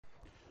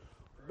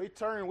Be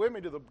turning with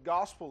me to the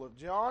Gospel of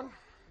John.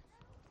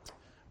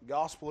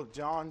 Gospel of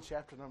John,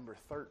 chapter number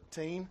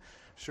 13.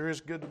 Sure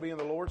is good to be in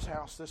the Lord's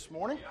house this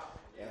morning,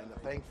 and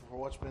thankful for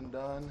what's been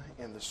done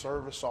in the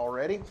service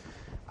already.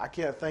 I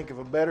can't think of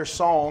a better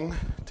song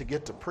to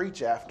get to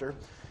preach after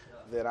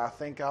than I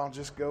think I'll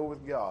just go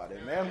with God.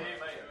 Amen?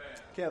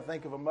 Can't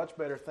think of a much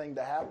better thing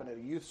to happen at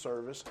a youth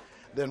service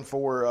than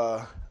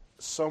for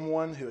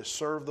someone who has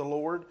served the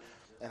Lord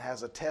and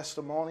has a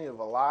testimony of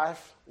a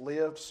life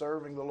lived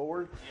serving the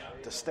Lord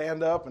to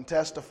stand up and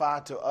testify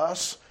to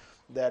us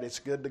that it's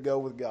good to go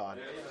with God.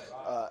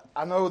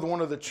 I know one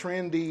of the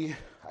trendy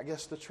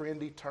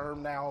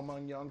term now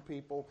among young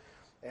people,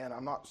 and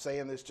I'm not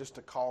saying this just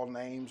to call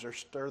names or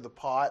stir the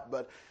pot,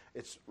 but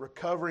it's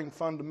recovering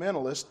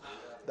fundamentalist.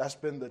 That's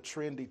been the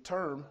trendy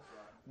term.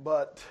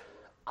 But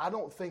I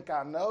don't think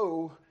I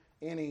know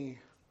any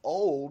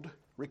old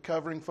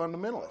recovering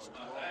fundamentalists.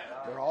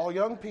 They're all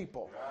young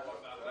people.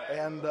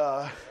 And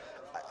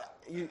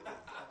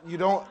you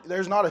don't.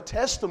 There's not a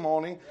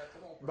testimony,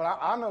 but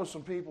I know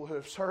some people who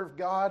have served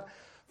God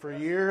for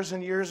years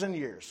and years and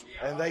years,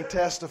 and they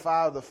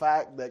testify of the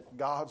fact that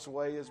God's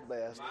way is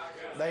best.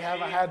 They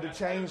haven't had to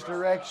change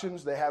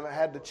directions. They haven't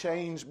had to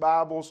change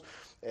Bibles,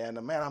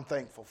 and man, I'm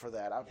thankful for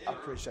that. I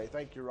appreciate it.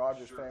 Thank you,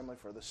 Rogers family,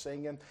 for the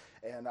singing,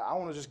 and I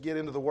want to just get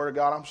into the Word of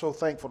God. I'm so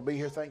thankful to be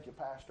here. Thank you,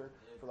 Pastor,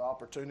 for the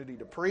opportunity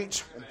to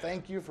preach, and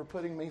thank you for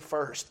putting me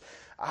first.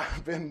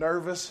 I've been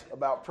nervous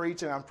about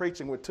preaching. I'm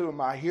preaching with two of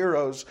my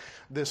heroes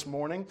this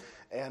morning,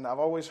 and I've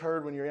always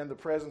heard when you're in the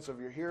presence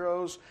of your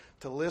heroes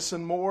to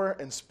listen more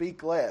and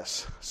speak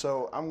less.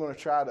 So I'm going to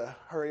try to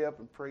hurry up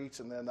and preach,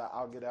 and then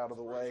I'll get out of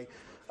the way.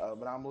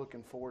 But I'm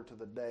looking forward to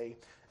the day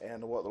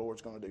and what the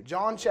Lord's going to do.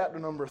 John chapter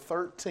number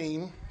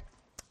 13.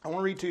 I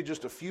want to read to you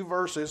just a few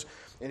verses,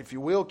 and if you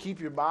will,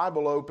 keep your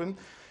Bible open.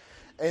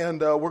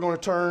 And we're going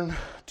to turn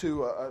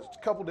to a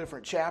couple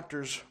different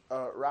chapters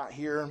right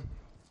here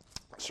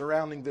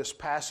surrounding this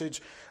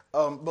passage.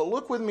 But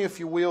look with me, if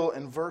you will,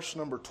 in verse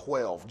number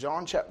 12.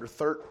 John chapter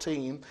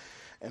 13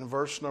 and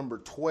verse number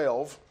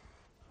 12.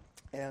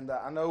 And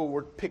I know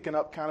we're picking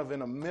up kind of in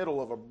the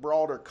middle of a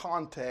broader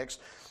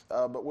context,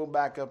 but we'll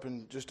back up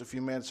in just a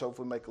few minutes,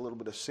 hopefully make a little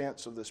bit of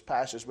sense of this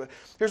passage. But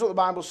here's what the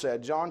Bible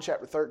said, John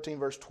chapter 13,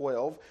 verse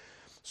 12.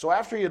 So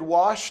after he had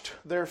washed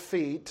their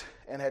feet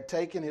and had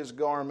taken his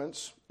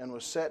garments and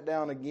was set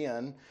down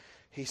again,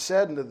 he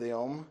said unto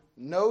them,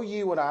 Know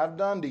ye what I have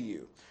done to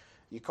you?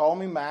 You call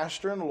me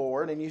Master and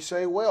Lord, and you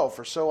say, Well,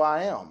 for so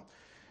I am.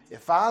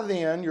 If I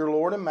then, your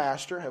Lord and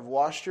Master, have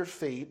washed your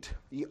feet,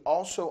 ye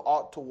also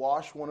ought to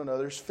wash one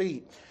another's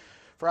feet.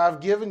 For I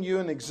have given you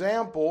an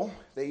example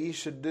that ye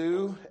should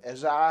do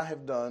as I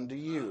have done to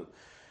you.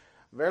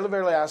 Verily,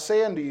 verily, I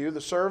say unto you, the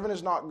servant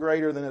is not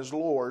greater than his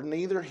Lord,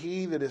 neither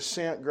he that is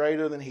sent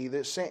greater than he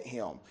that sent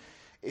him.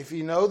 If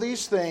ye know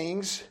these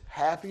things,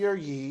 happy are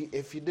ye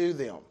if ye do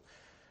them.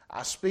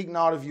 I speak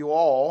not of you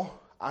all,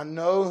 I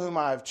know whom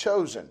I have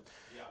chosen.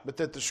 But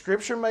that the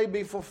scripture may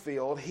be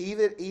fulfilled, he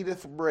that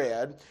eateth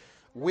bread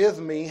with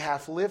me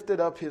hath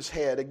lifted up his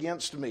head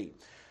against me.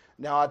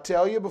 Now I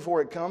tell you before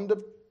it come,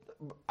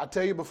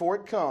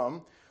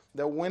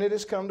 that when it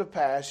is come to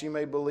pass, you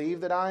may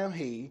believe that I am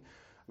he.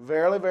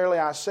 Verily, verily,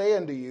 I say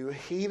unto you,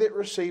 he that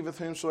receiveth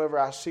whomsoever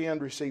I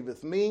send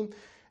receiveth me,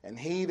 and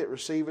he that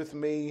receiveth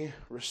me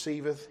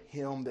receiveth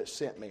him that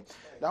sent me.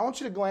 Now I want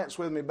you to glance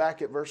with me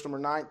back at verse number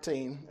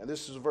 19, and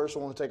this is a verse I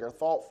want to take our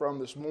thought from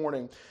this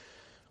morning.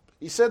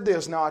 He said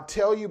this, now I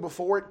tell you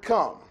before it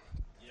come.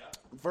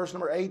 Verse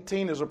number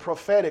 18 is a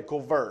prophetical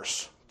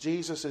verse.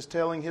 Jesus is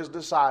telling his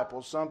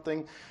disciples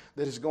something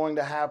that is going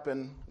to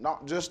happen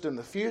not just in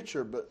the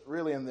future, but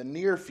really in the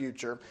near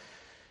future.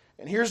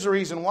 And here's the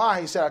reason why.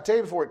 He said, I tell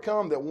you before it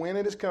come, that when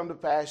it has come to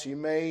pass, you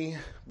may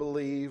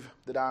believe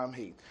that I am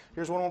he.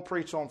 Here's what I want to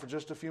preach on for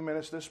just a few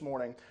minutes this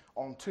morning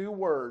on two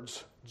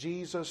words,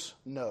 Jesus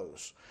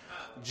knows.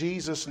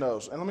 Jesus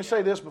knows. And let me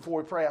say this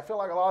before we pray. I feel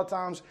like a lot of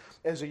times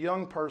as a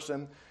young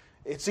person,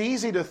 it's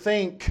easy to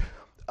think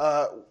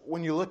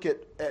when you look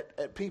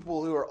at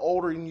people who are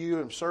older than you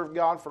and served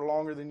God for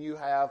longer than you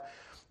have,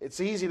 it's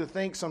easy to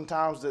think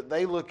sometimes that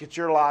they look at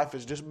your life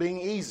as just being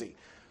easy,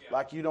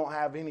 like you don't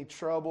have any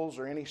troubles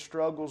or any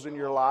struggles in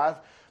your life.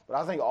 But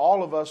I think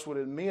all of us would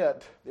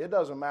admit it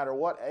doesn't matter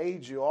what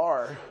age you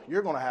are,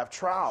 you're going to have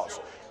trials.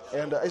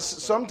 And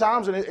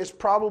sometimes, and it's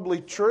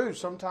probably true,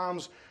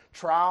 sometimes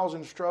trials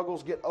and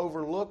struggles get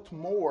overlooked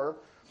more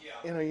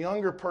in a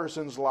younger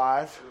person's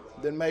life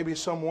than maybe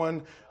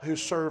someone who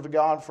served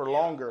God for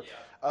longer.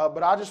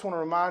 But I just want to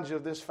remind you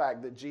of this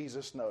fact that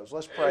Jesus knows.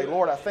 Let's pray.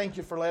 Lord, I thank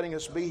you for letting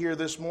us be here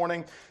this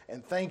morning,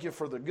 and thank you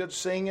for the good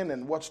singing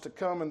and what's to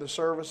come in the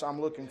service.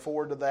 I'm looking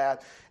forward to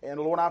that. And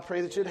Lord, I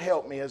pray that you'd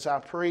help me as I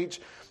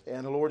preach.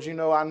 And Lord, you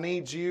know I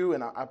need you,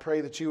 and I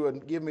pray that you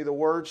would give me the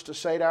words to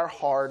say to our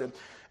heart.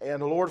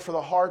 And Lord, for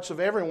the hearts of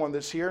everyone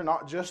that's here,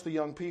 not just the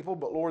young people,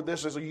 but Lord,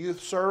 this is a youth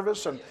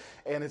service, and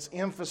it's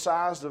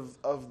emphasized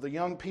of the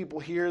young people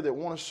here that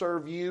want to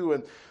serve you.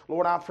 And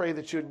Lord, I pray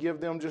that you'd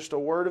give them just a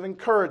word of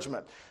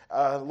encouragement.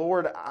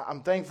 Lord,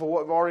 I'm thankful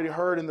what we've already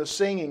heard in the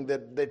singing,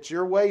 that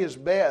your way is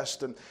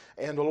best.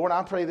 And Lord,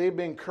 I pray they'd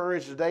be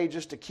encouraged today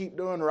just to keep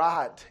doing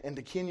right and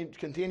to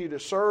continue to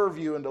serve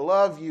you and to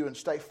love you and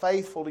stay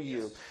faithful to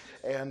you.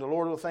 And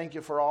Lord, we'll thank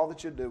you for all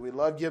that you do. We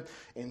love you.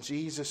 In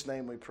Jesus'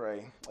 name we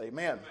pray.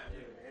 Amen.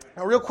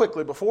 Now, real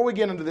quickly, before we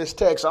get into this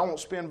text, I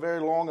won't spend very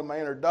long in my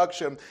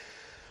introduction.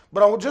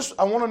 But I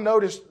want to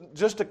notice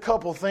just a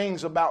couple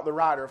things about the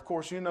writer. Of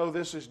course, you know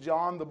this is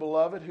John the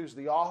Beloved, who's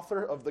the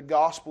author of the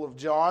Gospel of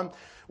John.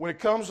 When it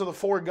comes to the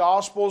four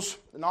Gospels,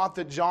 not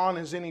that John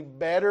is any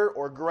better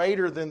or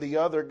greater than the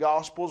other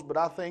Gospels, but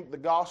I think the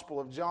Gospel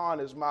of John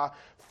is my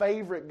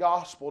favorite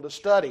Gospel to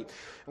study.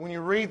 And when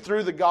you read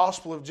through the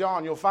Gospel of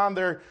John, you'll find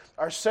there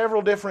are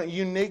several different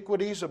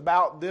uniquities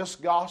about this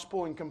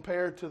Gospel and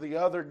compared to the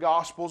other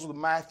Gospels, the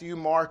Matthew,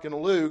 Mark, and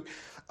Luke.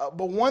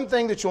 But one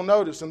thing that you'll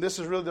notice, and this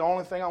is really the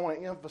only thing I want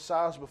to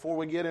emphasize before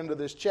we get into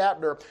this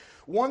chapter,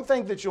 one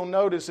thing that you'll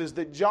notice is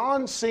that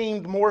John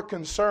seemed more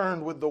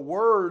concerned with the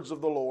words of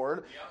the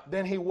Lord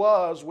than he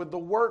was with the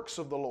works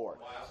of the Lord.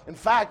 In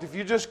fact, if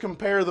you just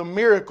compare the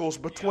miracles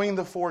between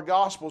the four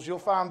Gospels, you'll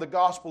find the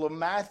Gospel of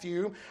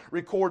Matthew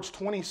records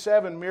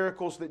 27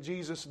 miracles that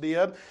Jesus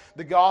did.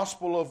 The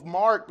Gospel of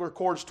Mark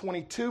records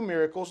 22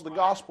 miracles. The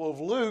Gospel of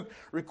Luke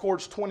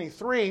records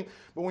 23.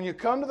 But when you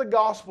come to the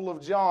Gospel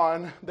of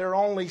John, there are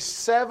only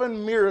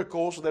 7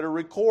 miracles that are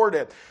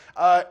recorded.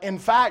 In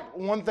fact,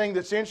 one thing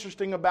that's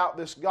interesting about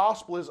this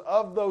Gospel is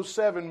of those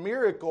 7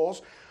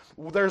 miracles,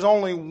 there's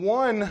only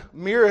one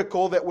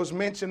miracle that was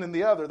mentioned in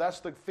the other. That's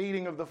the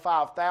feeding of the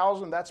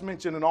 5,000. That's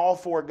mentioned in all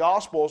 4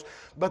 Gospels.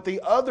 But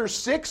the other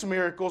 6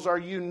 miracles are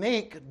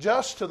unique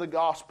just to the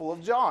Gospel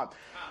of John.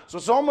 So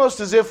it's almost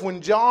as if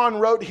when John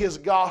wrote his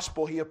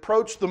Gospel, he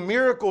approached the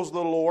miracles of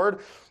the Lord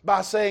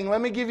by saying,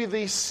 let me give you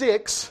these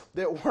 6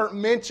 that weren't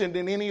mentioned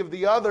in any of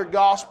the other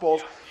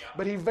Gospels.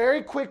 But he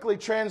very quickly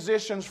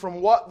transitions from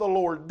what the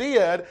Lord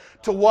did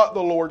to what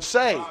the Lord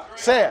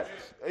said.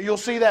 You'll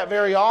see that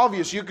very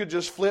obvious. You could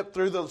just flip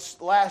through the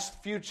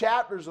last few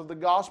chapters of the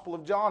Gospel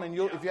of John, and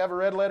if you have a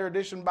red letter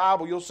edition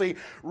Bible, you'll see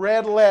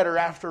red letter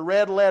after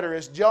red letter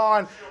as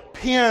John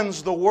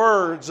pens the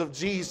words of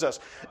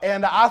Jesus.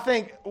 And I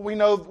think we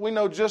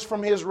know just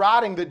from his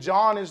writing that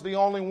John is the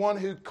only one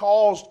who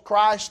calls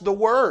Christ the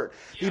Word.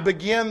 He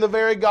began the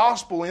very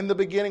Gospel. In the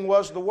beginning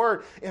was the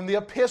Word. In the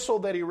epistle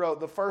that he wrote,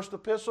 the first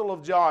epistle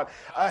of John,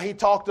 he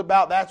talked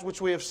about that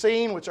which we have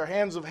seen, which our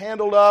hands have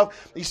handled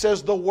of. He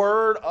says the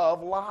Word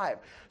of life.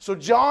 So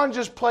John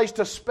just placed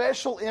a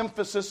special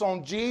emphasis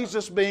on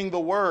Jesus being the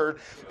Word,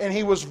 and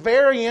he was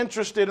very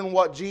interested in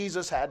what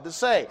Jesus had to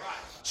say.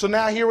 So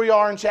now here we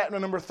are in chapter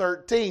number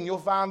 13. You'll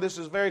find this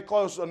is very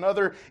close.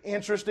 Another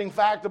interesting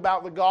fact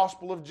about the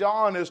Gospel of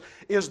John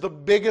is the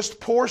biggest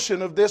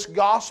portion of this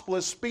Gospel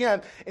is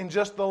spent in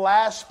just the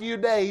last few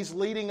days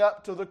leading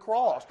up to the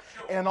cross.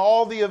 And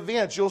all the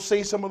events, you'll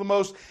see some of the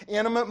most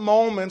intimate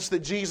moments that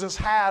Jesus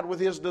had with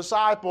His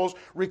disciples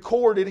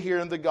recorded here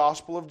in the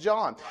Gospel of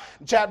John.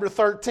 In chapter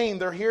 13,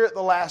 they're here at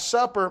the Last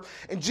Supper,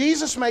 and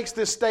Jesus makes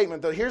this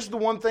statement. Here's the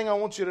one thing I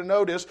want you to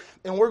notice,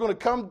 and we're going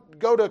to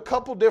go to a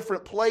couple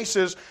different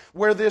places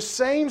where this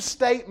same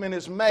statement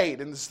is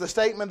made. And it's the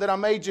statement that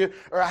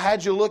I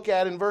had you look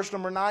at in verse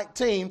number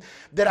 19,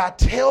 that I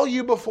tell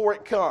you before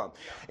it comes.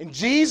 And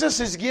Jesus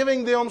is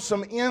giving them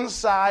some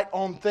insight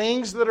on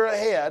things that are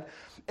ahead.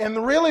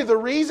 And really the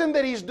reason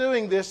that He's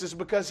doing this is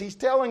because He's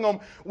telling them,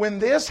 when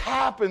this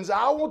happens,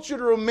 I want you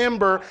to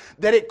remember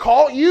that it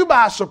caught you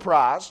by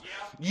surprise.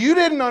 You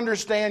didn't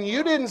understand.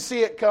 You didn't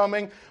see it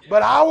coming.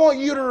 But I want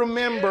you to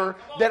remember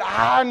that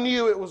I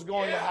knew it was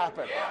going to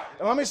happen.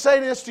 And let me say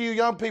this to you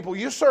young people.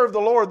 You serve the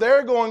Lord. There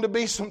are going to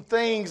be some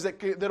things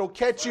that'll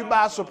catch you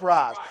by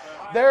surprise.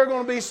 There are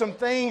going to be some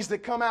things that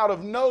come out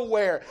of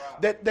nowhere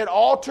that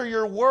alter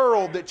your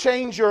world, that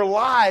change your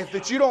life,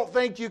 that you don't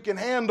think you can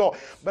handle.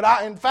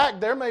 But in fact,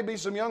 there may be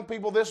some young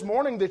people this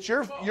morning that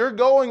you're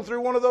going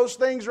through one of those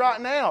things right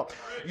now.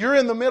 You're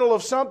in the middle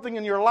of something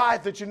in your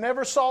life that you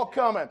never saw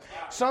coming,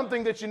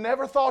 something that you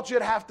never thought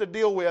you'd have to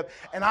deal with.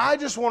 And I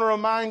just want to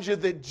remind you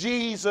that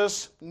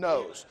Jesus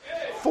knows.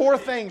 4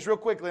 things real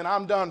quickly, and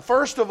I'm done.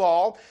 First of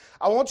all,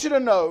 I want you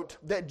to note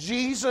that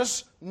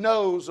Jesus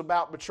knows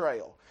about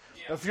betrayal.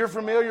 If you're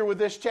familiar with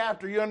this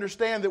chapter, you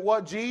understand that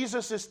what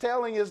Jesus is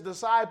telling His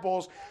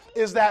disciples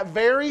is that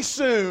very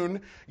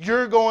soon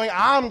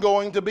I'm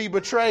going to be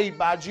betrayed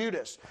by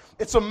Judas.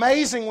 It's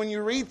amazing when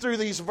you read through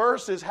these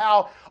verses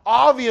how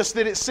obvious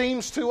that it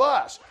seems to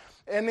us.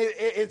 And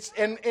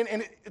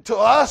to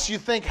us, you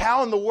think,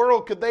 how in the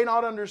world could they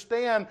not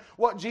understand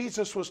what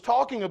Jesus was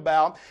talking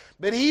about?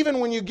 But even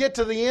when you get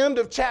to the end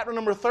of chapter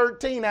number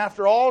 13,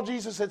 after all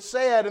Jesus had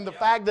said, and the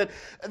fact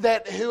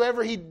that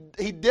whoever he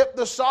dipped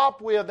the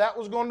sop with, that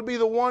was going to be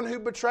the one who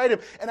betrayed Him.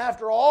 And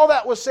after all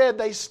that was said,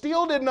 they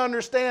still didn't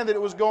understand that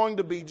it was going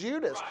to be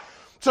Judas.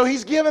 So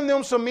he's giving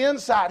them some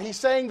insight. He's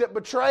saying that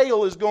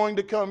betrayal is going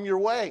to come your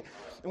way.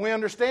 And we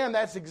understand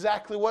that's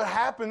exactly what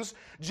happens.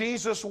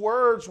 Jesus'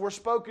 words were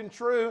spoken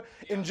true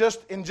in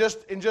just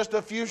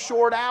a few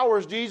short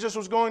hours. Jesus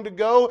was going to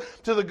go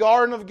to the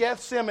Garden of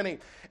Gethsemane.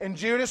 And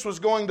Judas was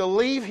going to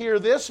leave here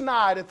this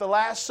night at the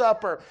Last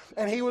Supper.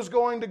 And he was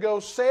going to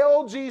go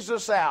sell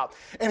Jesus out.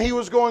 And he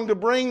was going to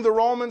bring the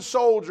Roman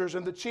soldiers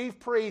and the chief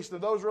priests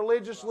and those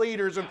religious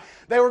leaders. And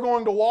they were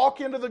going to walk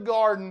into the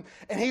garden.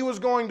 And he was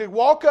going to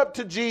walk up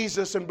to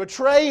Jesus and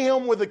betray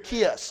him with a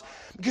kiss.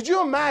 Could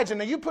you imagine?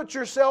 Now you put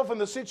yourself in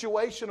the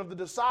situation of the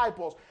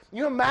disciples.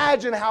 You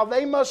imagine how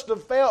they must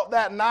have felt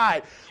that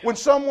night when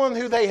someone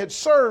who they had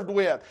served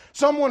with,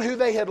 someone who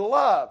they had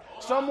loved,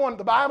 someone,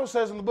 the Bible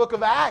says in the book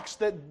of Acts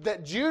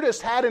that Judas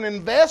had an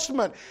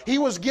investment. He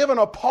was given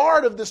a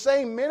part of the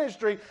same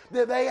ministry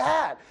that they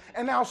had.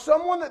 And now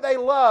someone that they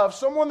loved,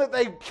 someone that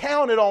they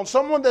counted on,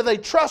 someone that they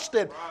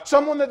trusted,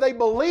 someone that they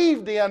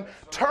believed in,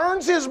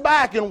 turns his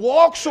back and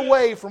walks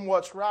away from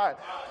what's right.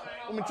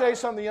 Let me tell you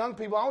something, young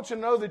people. I want you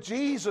to know that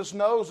Jesus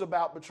knows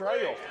about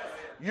betrayal.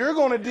 You're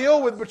going to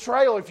deal with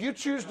betrayal. If you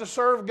choose to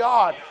serve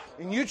God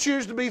and you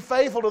choose to be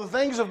faithful to the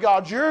things of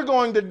God, you're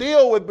going to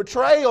deal with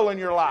betrayal in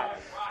your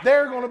life.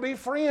 There are going to be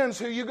friends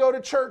who you go to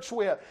church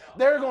with.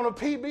 There are going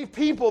to be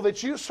people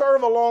that you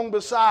serve along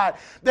beside.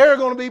 There are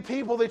going to be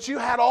people that you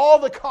had all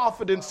the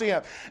confidence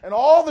in and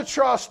all the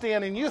trust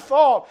in, and you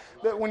thought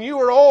that when you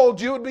were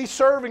old you would be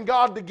serving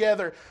God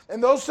together.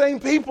 And those same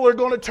people are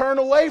going to turn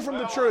away from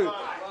the truth.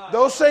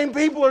 Those same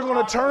people are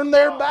going to turn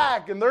their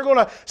back and they're going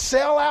to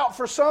sell out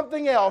for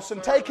something else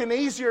and take an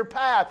easier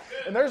path.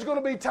 And there's going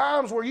to be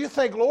times where you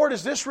think, Lord,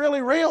 is this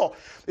really real?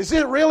 Is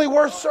it really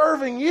worth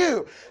serving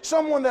you?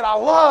 Someone that I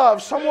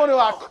love, someone who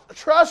I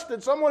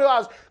trusted, someone who I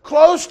was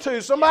close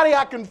to, somebody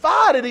I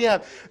confided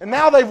in. And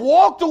now they've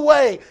walked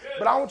away.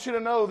 But I want you to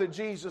know that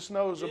Jesus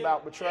knows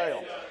about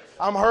betrayal.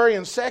 I'm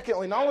hurrying.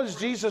 Secondly, not only does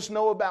Jesus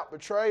know about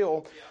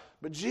betrayal,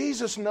 but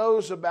Jesus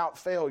knows about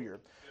failure.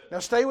 Now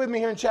stay with me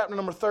here in chapter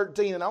number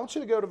 13, and I want you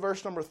to go to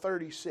verse number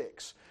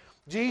 36.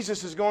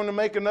 Jesus is going to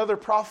make another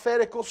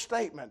prophetical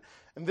statement.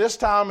 And this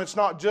time it's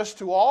not just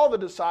to all the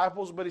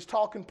disciples, but he's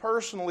talking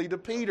personally to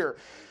Peter.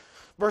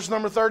 Verse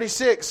number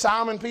 36,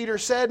 Simon Peter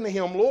said unto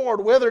him,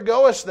 Lord, whither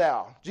goest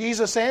thou?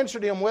 Jesus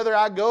answered him, Whither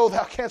I go,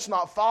 thou canst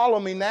not follow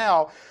me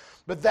now,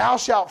 but thou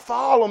shalt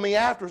follow me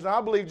afterwards. And I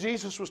believe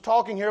Jesus was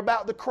talking here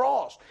about the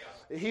cross.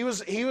 He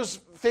was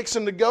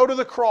fixing to go to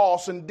the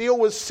cross and deal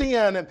with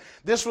sin. And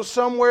this was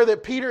somewhere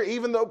that Peter,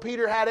 even though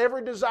Peter had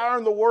every desire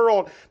in the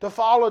world to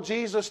follow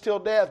Jesus till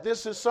death,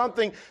 this is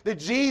something that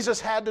Jesus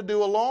had to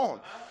do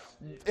alone.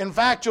 In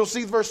fact, you'll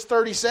see verse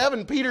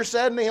 37, Peter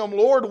said unto him,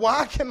 Lord,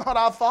 why cannot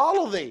I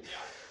follow thee?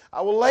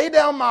 I will lay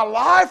down my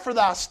life for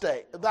thy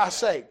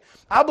sake.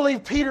 I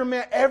believe Peter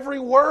meant every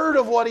word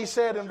of what he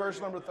said in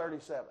verse number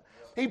 37.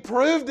 He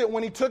proved it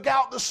when he took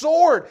out the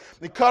sword.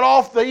 He cut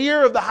off the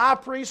ear of the high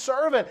priest's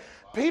servant.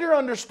 Peter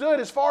understood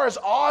as far as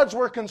odds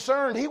were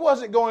concerned, he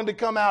wasn't going to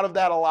come out of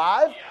that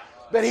alive.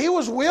 But he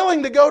was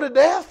willing to go to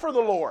death for the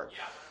Lord.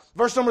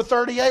 Verse number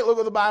 38, look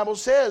what the Bible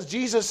says.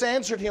 Jesus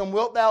answered him,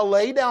 Wilt thou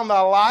lay down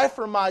thy life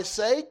for my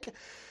sake?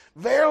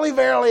 Verily,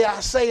 verily,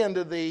 I say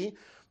unto thee,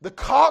 the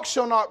cock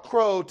shall not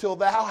crow till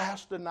thou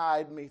hast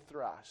denied me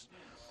thrice.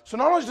 So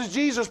not only does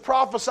Jesus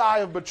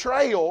prophesy of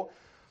betrayal,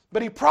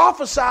 but he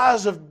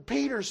prophesies of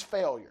Peter's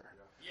failure.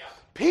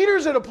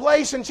 Peter's at a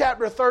place in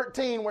chapter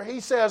 13 where he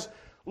says,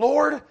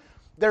 Lord,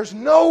 there's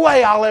no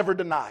way I'll ever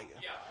deny you.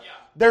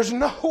 There's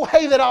no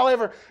way that I'll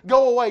ever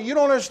go away. You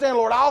don't understand,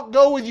 Lord. I'll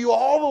go with you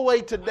all the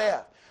way to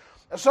death.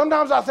 Now,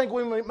 sometimes I think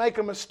we make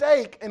a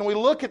mistake and we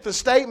look at the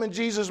statement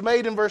Jesus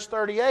made in verse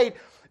 38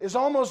 as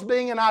almost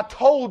being an I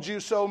told you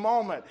so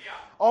moment.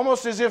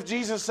 Almost as if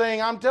Jesus is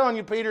saying, I'm telling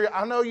you, Peter,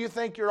 I know you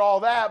think you're all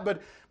that,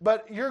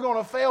 but you're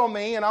going to fail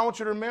me, and I want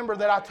you to remember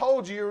that I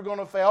told you were going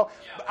to fail.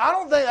 But I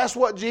don't think that's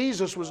what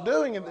Jesus was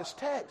doing in this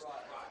text.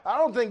 I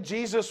don't think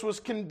Jesus was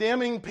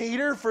condemning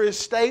Peter for his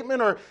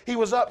statement or he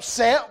was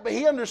upset, but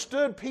he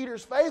understood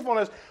Peter's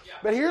faithfulness.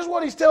 But here's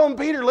what he's telling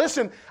Peter,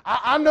 listen,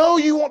 I know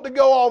you want to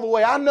go all the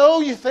way. I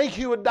know you think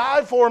you would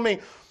die for me,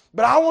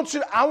 but I want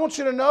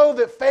you to know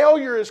that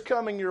failure is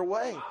coming your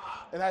way.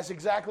 And that's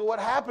exactly what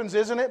happens,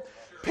 isn't it?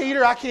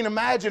 Peter, I can't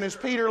imagine as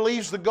Peter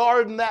leaves the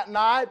garden that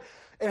night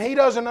and he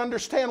doesn't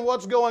understand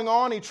what's going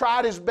on. He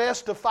tried his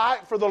best to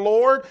fight for the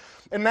Lord,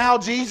 and now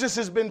Jesus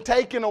has been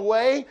taken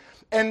away.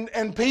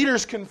 And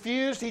Peter's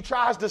confused. He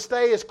tries to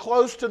stay as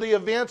close to the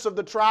events of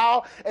the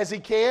trial as he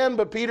can,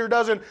 but Peter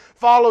doesn't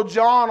follow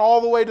John all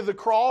the way to the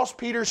cross.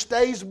 Peter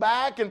stays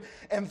back,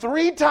 and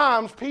 3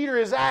 times Peter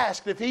is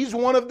asked if he's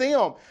one of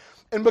them.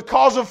 And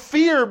because of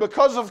fear,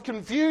 because of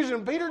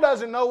confusion, Peter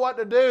doesn't know what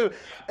to do.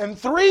 And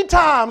 3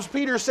 times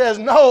Peter says,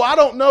 no, I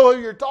don't know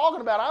who you're talking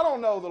about. I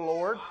don't know the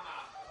Lord.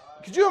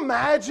 Could you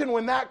imagine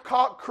when that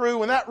cock crew,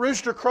 when that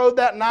rooster crowed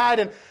that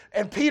night,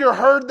 and Peter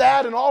heard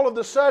that, and all of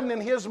a sudden in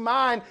his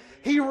mind,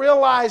 he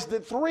realized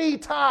that 3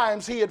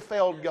 times he had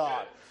failed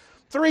God.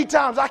 3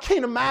 times. I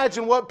can't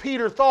imagine what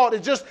Peter thought.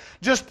 It's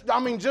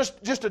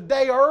just a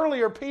day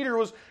earlier, Peter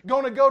was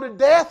going to go to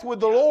death with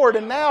the Lord,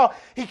 and now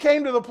he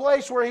came to the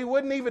place where he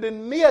wouldn't even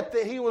admit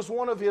that he was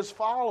one of his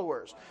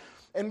followers.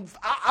 And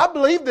I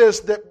believe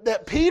this,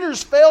 that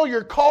Peter's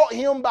failure caught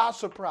him by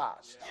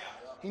surprise.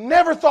 He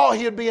never thought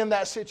he'd be in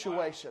that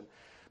situation.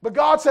 But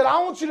God said, I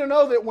want you to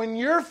know that when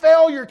your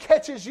failure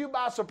catches you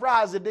by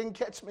surprise, it didn't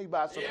catch me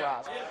by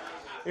surprise.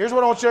 Here's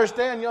what I want you to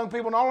understand, young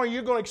people. Not only are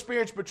you going to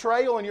experience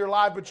betrayal in your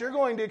life, but you're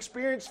going to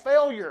experience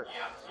failure.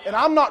 And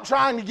I'm not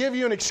trying to give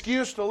you an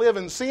excuse to live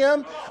in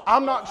sin.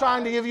 I'm not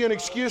trying to give you an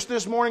excuse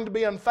this morning to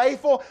be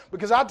unfaithful.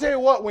 Because I tell you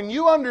what, when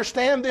you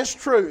understand this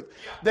truth,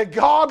 that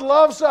God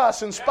loves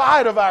us in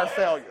spite of our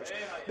failures,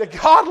 that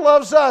God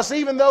loves us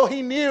even though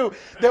He knew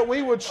that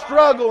we would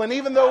struggle, and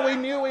even though we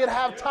knew we'd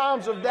have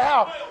times of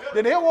doubt,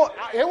 then it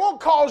won't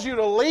cause you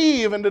to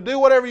leave and to do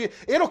whatever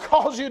it'll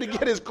cause you to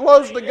get as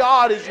close to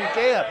God as you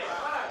can.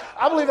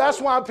 I believe that's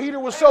why Peter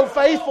was so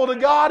faithful to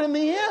God in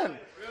the end.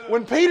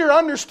 When Peter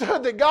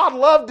understood that God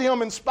loved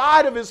him in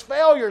spite of his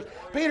failures,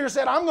 Peter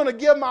said, I'm going to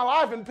give my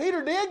life. And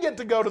Peter did get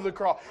to go to the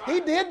cross. He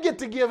did get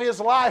to give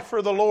his life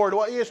for the Lord,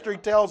 what history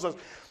tells us.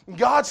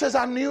 God says,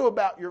 I knew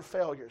about your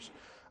failures.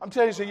 I'm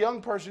telling you, as a young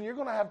person, you're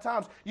going to have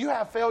times, you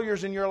have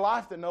failures in your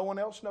life that no one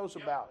else knows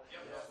about.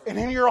 And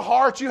in your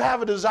heart, you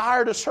have a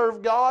desire to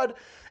serve God.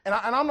 And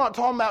I'm not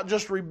talking about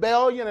just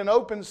rebellion and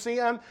open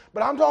sin,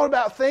 but I'm talking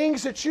about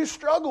things that you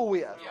struggle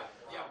with.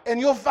 And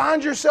you'll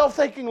find yourself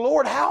thinking,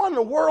 Lord, how in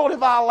the world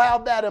have I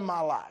allowed that in my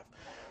life?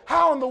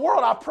 How in the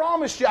world? I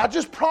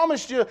just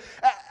promised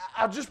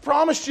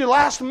you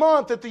last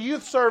month at the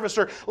youth service,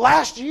 or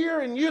last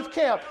year in youth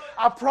camp,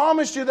 I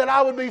promised you that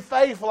I would be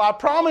faithful. I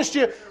promised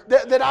you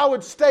that I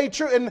would stay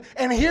true.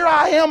 And here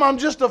I am, I'm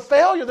just a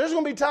failure. There's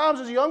going to be times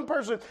as a young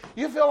person,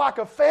 you feel like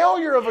a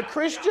failure of a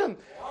Christian.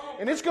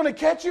 And it's going to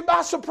catch you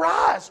by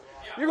surprise.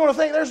 You're going to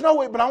think there's no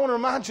way. But I want to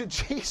remind you,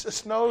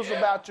 Jesus knows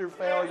about your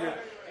failure.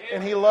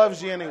 And He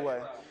loves you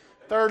anyway.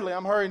 Thirdly,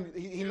 I'm hearing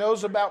He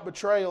knows about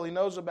betrayal. He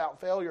knows about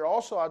failure.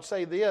 Also, I'd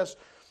say this.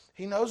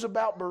 He knows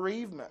about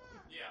bereavement.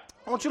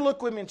 I want you to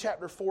look with me in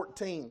chapter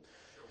 14.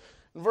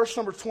 In verse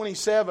number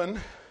 27,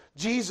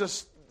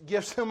 Jesus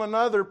gives him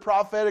another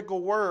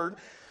prophetical word.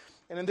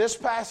 And in this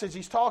passage,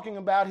 He's talking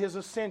about His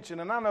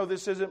ascension. And I know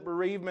this isn't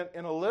bereavement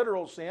in a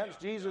literal sense.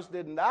 Jesus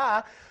didn't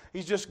die.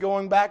 He's just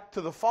going back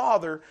to the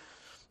Father.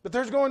 But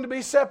there's going to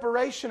be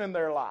separation in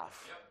their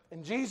life.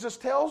 And Jesus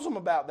tells them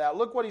about that.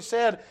 Look what He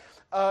said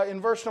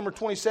in verse number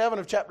 27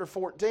 of chapter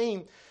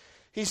 14.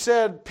 He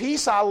said,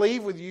 Peace I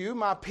leave with you,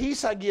 my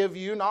peace I give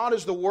you, not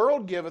as the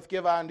world giveth,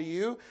 give I unto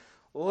you.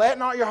 Let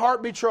not your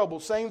heart be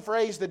troubled. Same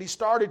phrase that He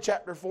started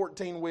chapter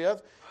 14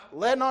 with.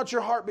 Let not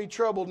your heart be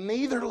troubled,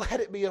 neither let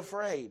it be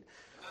afraid.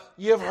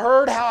 You have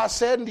heard how I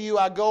said unto you,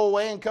 I go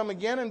away and come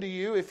again unto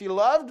you. If you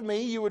loved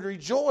me, you would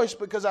rejoice,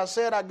 because I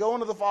said, I go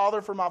unto the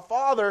Father, for my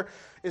Father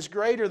is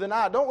greater than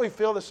I. Don't we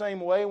feel the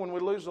same way when we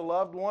lose a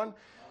loved one?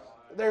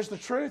 There's the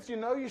truth. You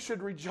know you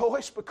should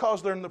rejoice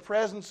because they're in the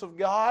presence of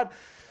God.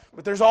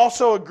 But there's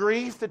also a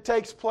grief that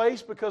takes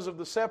place because of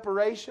the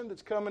separation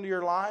that's come into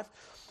your life.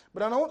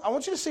 But I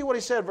want you to see what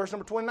He said, verse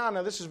number 29.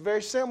 Now this is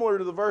very similar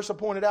to the verse I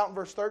pointed out in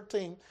verse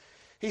 13.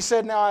 He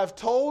said, Now I have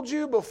told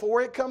you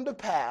before it come to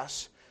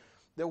pass,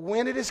 that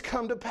when it has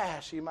come to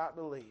pass, you might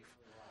believe.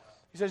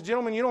 He says,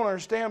 gentlemen, you don't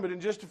understand, but in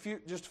just a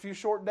few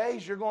short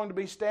days, you're going to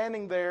be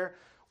standing there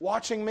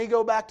watching me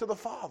go back to the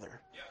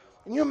Father.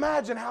 And you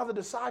imagine how the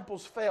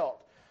disciples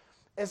felt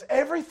as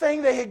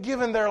everything they had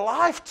given their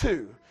life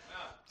to,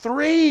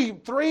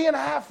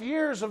 3.5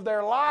 years of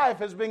their life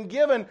has been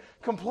given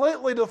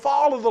completely to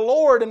follow the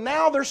Lord, and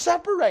now they're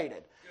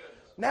separated.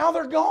 Now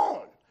they're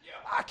gone.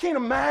 I can't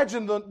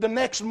imagine the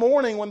next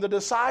morning when the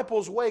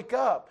disciples wake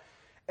up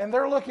and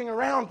they're looking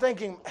around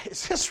thinking,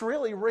 is this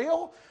really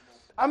real?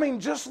 I mean,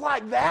 just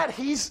like that,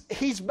 he's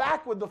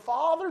back with the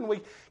Father, and we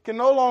can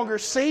no longer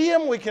see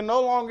Him. We can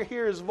no longer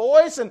hear His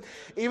voice. And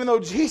even though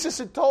Jesus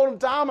had told him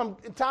time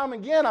and time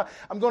again,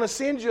 I'm going to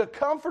send you a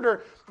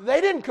comforter,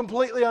 they didn't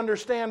completely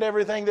understand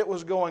everything that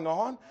was going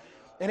on.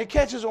 And it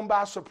catches them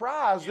by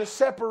surprise, this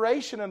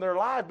separation in their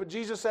life. But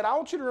Jesus said, I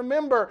want you to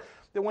remember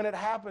that when it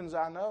happens,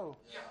 I know.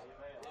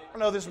 I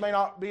know this may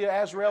not be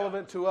as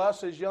relevant to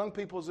us as young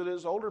people as it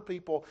is older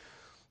people,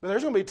 but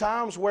there's going to be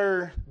times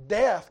where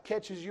death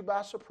catches you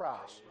by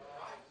surprise.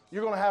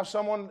 You're going to have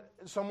someone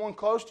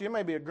close to you,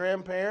 maybe a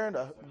grandparent,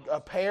 a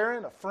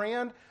parent, a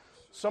friend,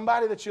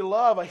 somebody that you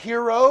love, a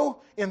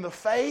hero in the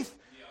faith.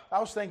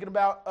 I was thinking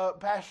about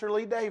Pastor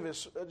Lee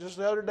Davis just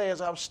the other day as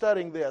I was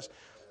studying this.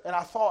 And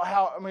I thought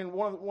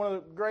one of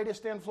the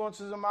greatest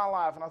influences in my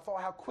life, and I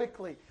thought how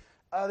quickly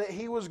that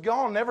he was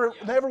gone. Never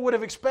would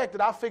have expected.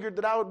 I figured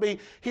that I would be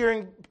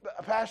hearing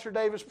Pastor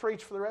Davis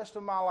preach for the rest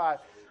of my life,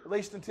 at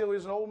least until he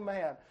was an old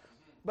man.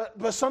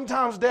 But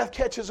sometimes death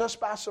catches us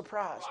by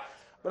surprise.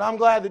 But I'm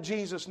glad that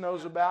Jesus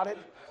knows about it.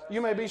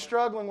 You may be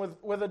struggling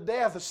with a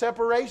death, a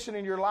separation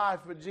in your life,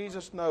 but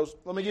Jesus knows.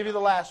 Let me give you the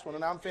last one,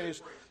 and I'm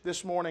finished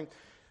this morning.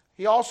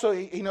 He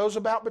knows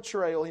about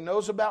betrayal. He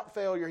knows about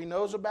failure. He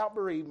knows about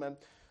bereavement.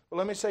 Well,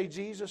 let me say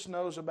Jesus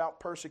knows about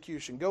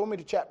persecution. Go with me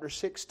to chapter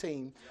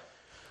 16.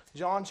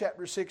 John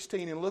chapter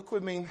 16, and look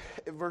with me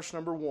at verse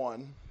number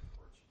 1.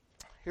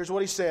 Here's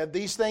what he said.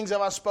 These things have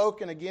I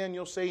spoken. Again,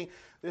 you'll see,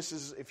 this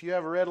is, if you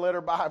have a red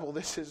letter Bible,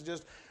 this is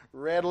just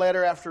red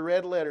letter after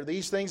red letter.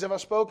 These things have I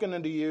spoken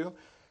unto you,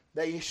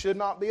 that ye should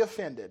not be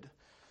offended.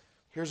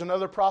 Here's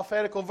another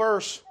prophetical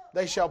verse.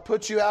 They shall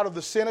put you out of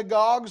the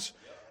synagogues.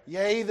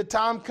 Yea, the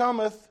time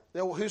cometh,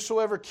 that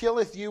whosoever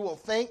killeth you will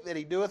think that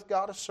he doeth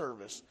God a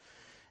service.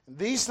 And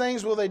these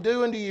things will they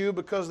do unto you,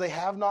 because they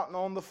have not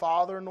known the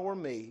Father nor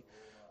me.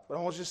 But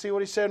I want you to see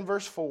what he said in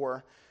verse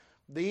 4.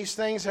 These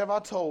things have I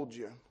told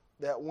you,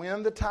 that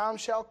when the time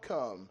shall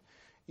come,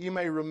 you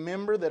may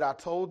remember that I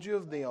told you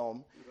of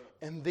them.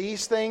 And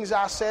these things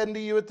I said unto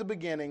you at the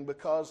beginning,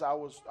 because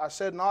I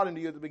said not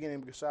unto you at the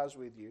beginning, because I was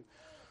with you.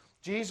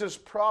 Jesus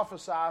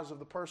prophesies of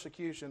the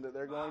persecution that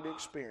they're going to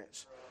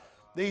experience.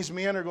 These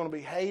men are going to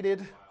be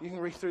hated. You can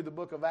read through the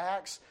book of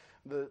Acts,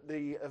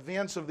 the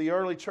events of the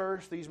early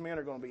church. These men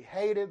are going to be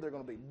hated. They're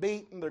going to be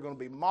beaten. They're going to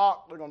be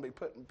mocked. They're going to be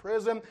put in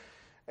prison.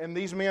 And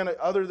these men,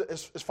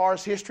 as far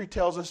as history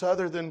tells us,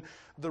 other than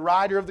the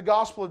writer of the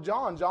Gospel of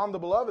John, John the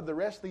Beloved, the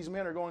rest of these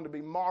men are going to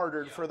be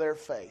martyred for their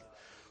faith.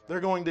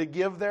 They're going to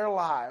give their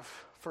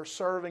life for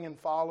serving and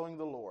following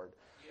the Lord.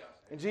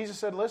 And Jesus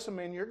said, listen,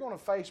 men, you're going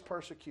to face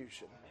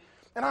persecution.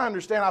 And I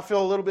understand, I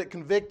feel a little bit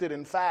convicted,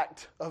 in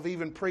fact, of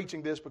even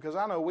preaching this, because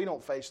I know we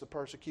don't face the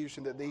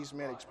persecution that these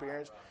men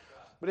experienced.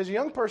 But as a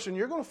young person,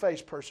 you're going to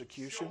face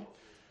persecution.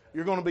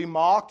 You're going to be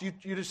mocked.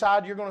 You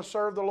decide you're going to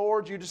serve the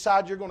Lord. You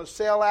decide you're going to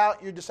sell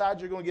out. You decide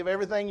you're going to give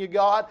everything you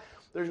got.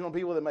 There's going to be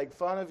people that make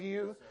fun of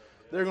you.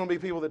 There are going to be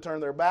people that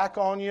turn their back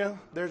on you.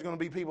 There's going to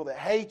be people that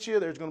hate you.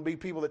 There's going to be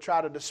people that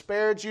try to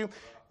disparage you.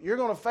 You're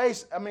going to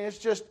face, I mean,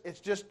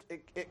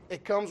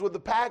 it comes with the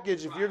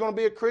package. If you're going to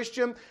be a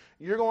Christian,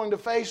 you're going to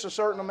face a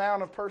certain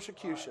amount of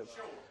persecution.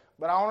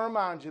 But I want to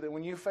remind you that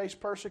when you face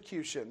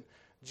persecution,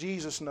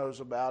 Jesus knows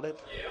about it.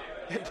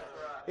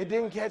 It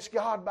didn't catch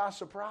God by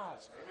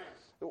surprise.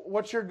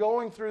 What you're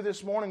going through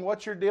this morning,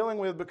 what you're dealing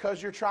with,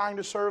 because you're trying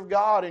to serve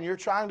God and you're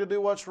trying to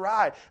do what's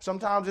right.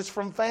 Sometimes it's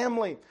from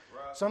family.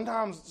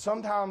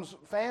 Sometimes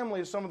family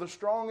is some of the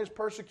strongest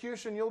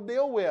persecution you'll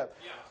deal with.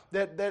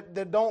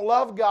 That don't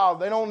love God.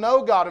 They don't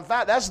know God. In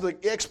fact, that's the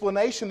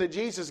explanation that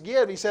Jesus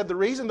gave. He said the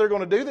reason they're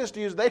going to do this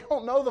to you is they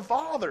don't know the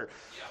Father.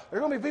 There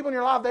are going to be people in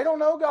your life, they don't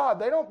know God.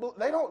 They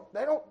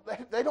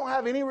don't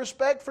have any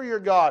respect for your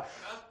God.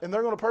 And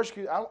they're going to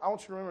persecute. I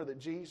want you to remember that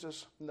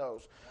Jesus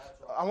knows.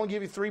 I want to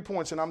give you 3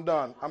 points and I'm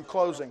done. I'm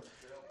closing.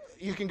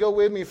 You can go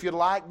with me if you'd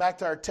like back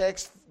to our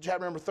text,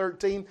 chapter number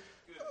 13.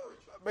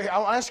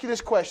 I'll ask you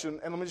this question,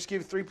 and let me just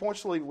give you 3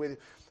 points to leave with you.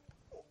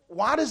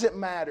 Why does it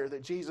matter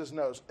that Jesus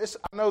knows?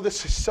 I know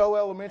this is so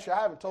elementary.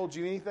 I haven't told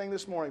you anything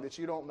this morning that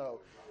you don't know.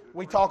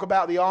 We talk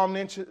about the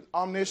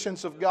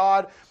omniscience of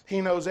God.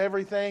 He knows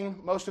everything.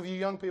 Most of you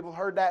young people have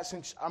heard that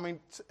since,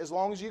 as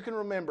long as you can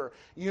remember,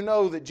 you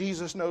know that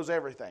Jesus knows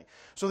everything.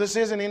 So this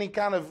isn't any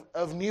kind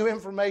of new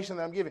information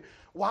that I'm giving.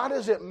 Why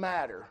does it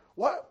matter?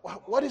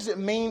 What does it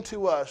mean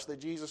to us that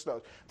Jesus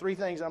knows? 3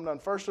 things I'm done.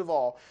 First of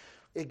all,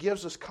 it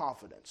gives us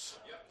confidence.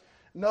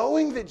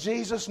 Knowing that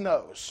Jesus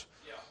knows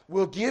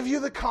will give you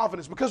the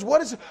confidence. Because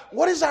what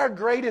is our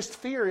greatest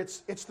fear?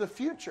 It's the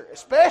future,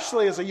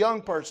 especially as a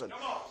young person.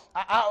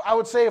 I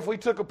would say if we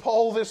took a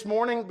poll this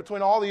morning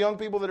between all the young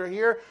people that are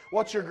here,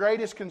 what's your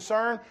greatest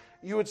concern?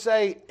 You would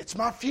say, it's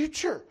my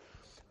future.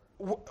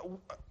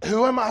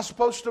 Who am I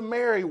supposed to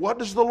marry? What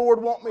does the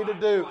Lord want me to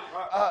do?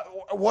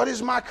 What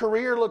does my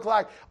career look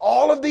like?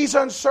 All of these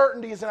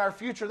uncertainties in our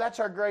future, that's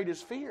our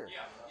greatest fear.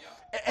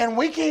 And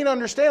we can't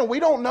understand. We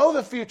don't know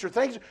the future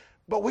things,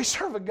 but we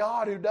serve a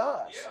God who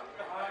does.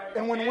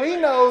 And when we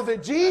know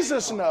that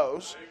Jesus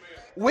knows,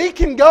 we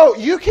can go.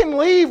 You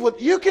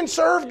can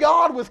serve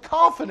God with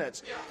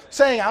confidence,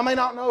 saying, I may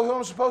not know who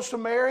I'm supposed to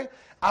marry.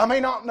 I may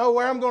not know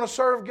where I'm going to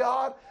serve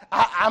God.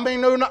 I may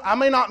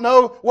not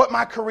know what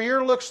my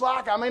career looks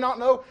like. I may not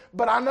know,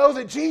 but I know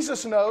that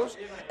Jesus knows,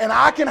 and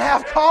I can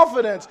have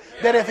confidence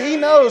that if He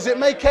knows, it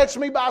may catch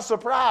me by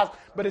surprise,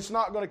 but it's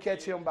not going to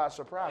catch Him by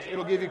surprise.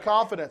 It'll give you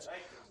confidence.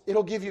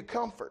 It'll give you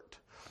comfort.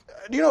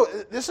 You know,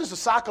 this is a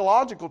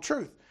psychological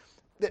truth.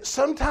 That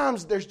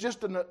sometimes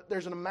there's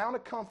an amount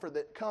of comfort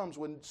that comes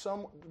when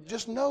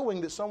just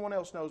knowing that someone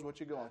else knows what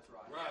you're going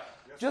through. Right.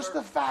 Yes, just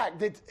the fact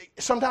that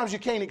sometimes you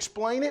can't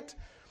explain it,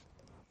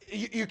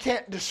 you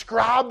can't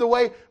describe the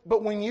way,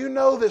 but when you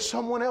know that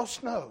someone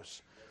else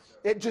knows,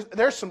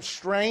 there's some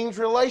strange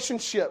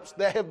relationships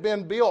that have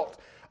been built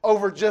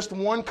over just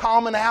one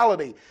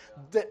commonality.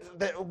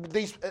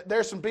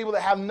 There's some people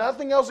that have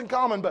nothing else in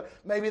common, but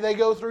maybe they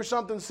go through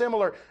something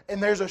similar,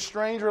 and there's a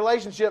strange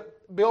relationship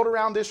built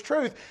around this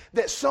truth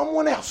that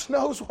someone else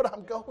knows what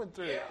I'm going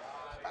through.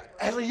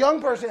 As a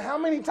young person, how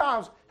many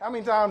times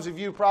have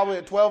you probably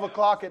at 12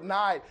 o'clock at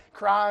night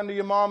crying to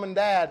your mom and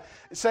dad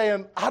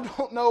saying, I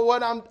don't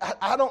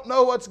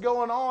know what's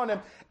going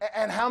on,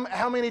 and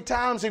how many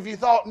times have you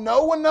thought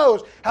no one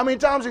knows? How many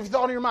times have you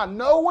thought in your mind,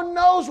 no one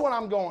knows what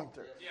I'm going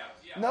through?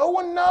 No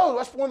one knows.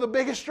 That's one of the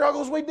biggest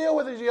struggles we deal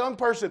with as a young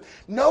person.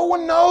 No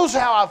one knows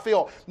how I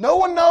feel. No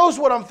one knows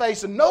what I'm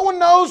facing. No one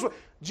knows what...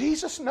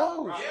 Jesus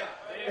knows.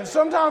 And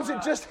sometimes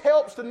it just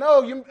helps to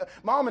know.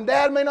 Mom and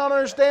Dad may not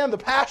understand. The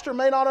pastor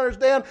may not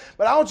understand.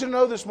 But I want you to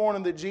know this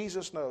morning that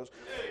Jesus knows.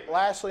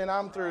 Lastly, and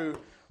I'm through,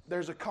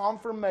 there's a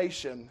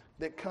confirmation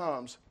that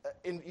comes.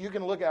 And you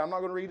can look at it. I'm not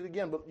going to read it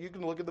again, but you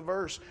can look at the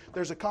verse.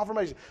 There's a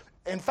confirmation.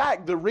 In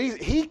fact, the reason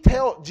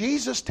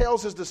Jesus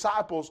tells his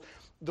disciples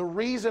the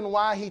reason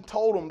why he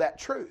told them that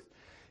truth.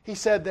 He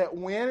said that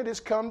when it has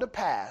come to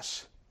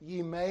pass,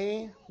 ye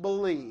may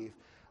believe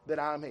that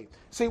I am He.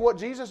 See what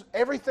Jesus,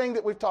 everything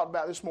that we've talked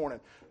about this morning,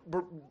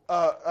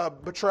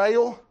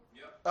 betrayal,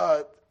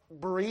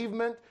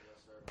 bereavement,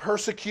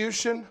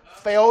 persecution,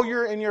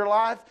 failure in your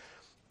life,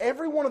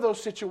 every one of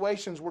those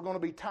situations were going to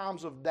be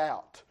times of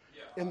doubt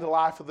in the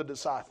life of the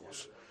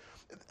disciples.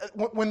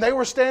 When they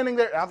were standing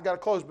there, I've got to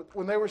close, but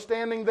when they were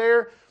standing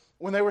there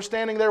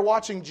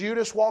watching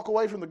Judas walk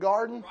away from the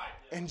garden,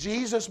 and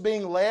Jesus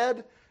being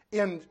led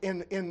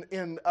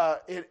in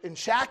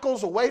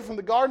shackles away from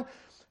the garden,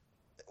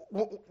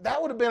 that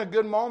would have been a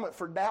good moment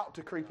for doubt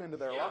to creep into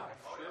their life.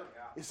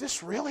 Is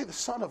this really the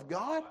Son of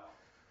God?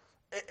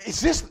 Is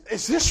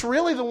this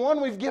really the one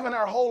we've given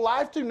our whole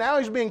life to? Now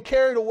he's being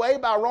carried away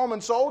by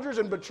Roman soldiers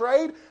and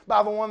betrayed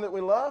by the one that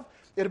we love.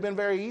 It would have been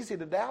very easy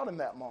to doubt in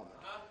that moment.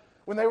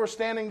 When they were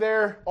standing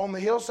there on the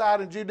hillside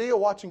in Judea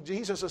watching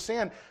Jesus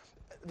ascend,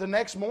 the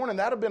next morning,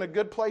 that would have been a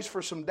good place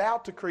for some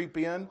doubt to creep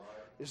in.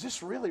 Is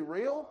this really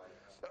real?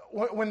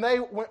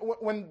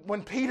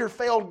 When Peter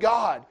failed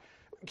God,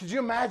 could you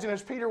imagine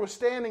as Peter was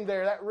standing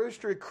there, that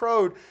rooster had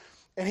crowed,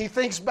 and he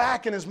thinks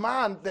back in his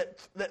mind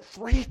that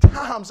 3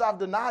 times I've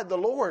denied the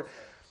Lord.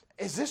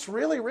 Is this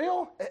really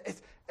real?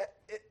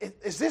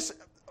 Is this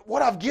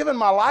what I've given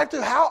my life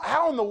to?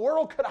 How in the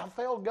world could I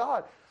fail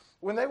God?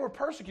 When they were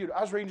persecuted,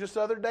 I was reading just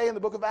the other day in the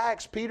book of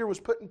Acts, Peter was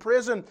put in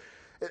prison.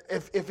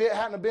 If it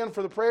hadn't been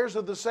for the prayers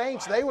of the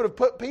saints, they would have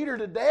put Peter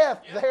to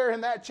death there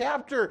in that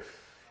chapter.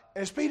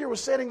 And as Peter was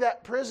sitting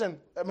that prison,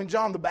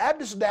 John the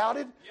Baptist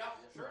doubted.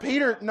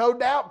 Peter, no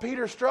doubt,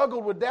 Peter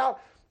struggled with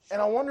doubt.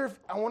 And I wonder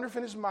if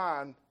in his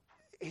mind,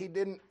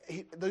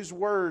 those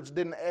words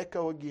didn't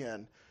echo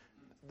again.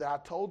 That I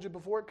told you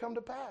before it come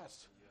to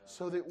pass.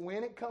 So that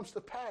when it comes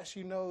to pass,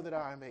 you know that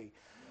I am He.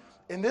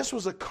 And this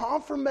was a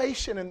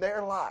confirmation in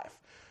their life.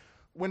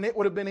 When it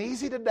would have been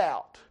easy to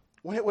doubt.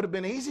 When it would have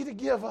been easy to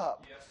give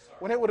up.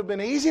 When it would have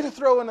been easy to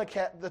throw in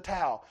the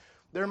towel.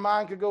 Their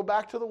mind could go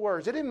back to the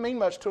words. It didn't mean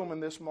much to them in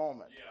this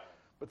moment.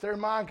 But their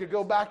mind could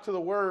go back to the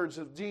words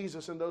of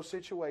Jesus in those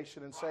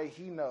situations and say,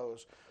 He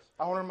knows.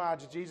 I want to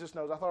remind you, Jesus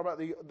knows. I thought about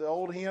the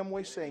old hymn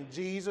we sing,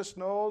 Jesus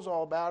knows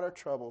all about our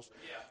troubles.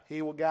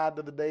 He will guide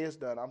till the day is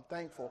done. I'm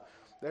thankful.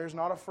 There's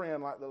not a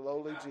friend like the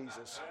lowly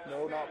Jesus.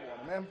 No, not one.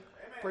 Amen.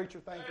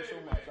 Preacher, thank you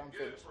so much. I'm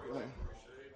finished. Amen.